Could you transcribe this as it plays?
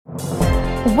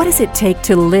What does it take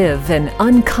to live an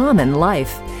uncommon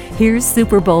life? Here's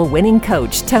Super Bowl winning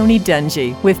coach Tony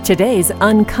Dungy with today's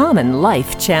Uncommon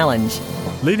Life Challenge.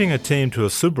 Leading a team to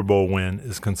a Super Bowl win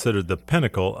is considered the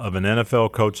pinnacle of an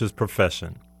NFL coach's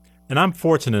profession, and I'm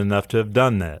fortunate enough to have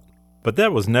done that. But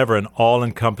that was never an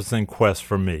all-encompassing quest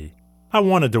for me. I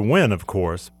wanted to win, of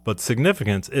course, but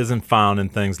significance isn't found in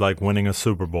things like winning a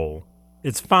Super Bowl.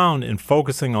 It's found in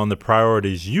focusing on the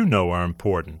priorities you know are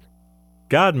important.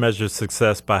 God measures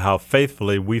success by how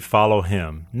faithfully we follow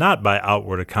Him, not by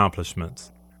outward accomplishments.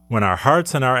 When our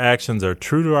hearts and our actions are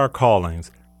true to our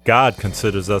callings, God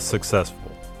considers us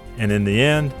successful. And in the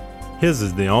end, His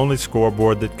is the only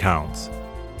scoreboard that counts.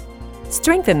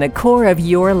 Strengthen the core of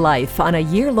your life on a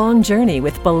year-long journey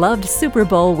with beloved Super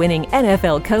Bowl winning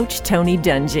NFL coach Tony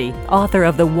Dungy, author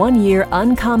of the 1-year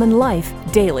Uncommon Life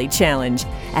Daily Challenge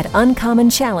at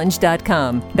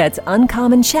uncommonchallenge.com. That's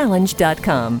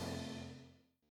uncommonchallenge.com.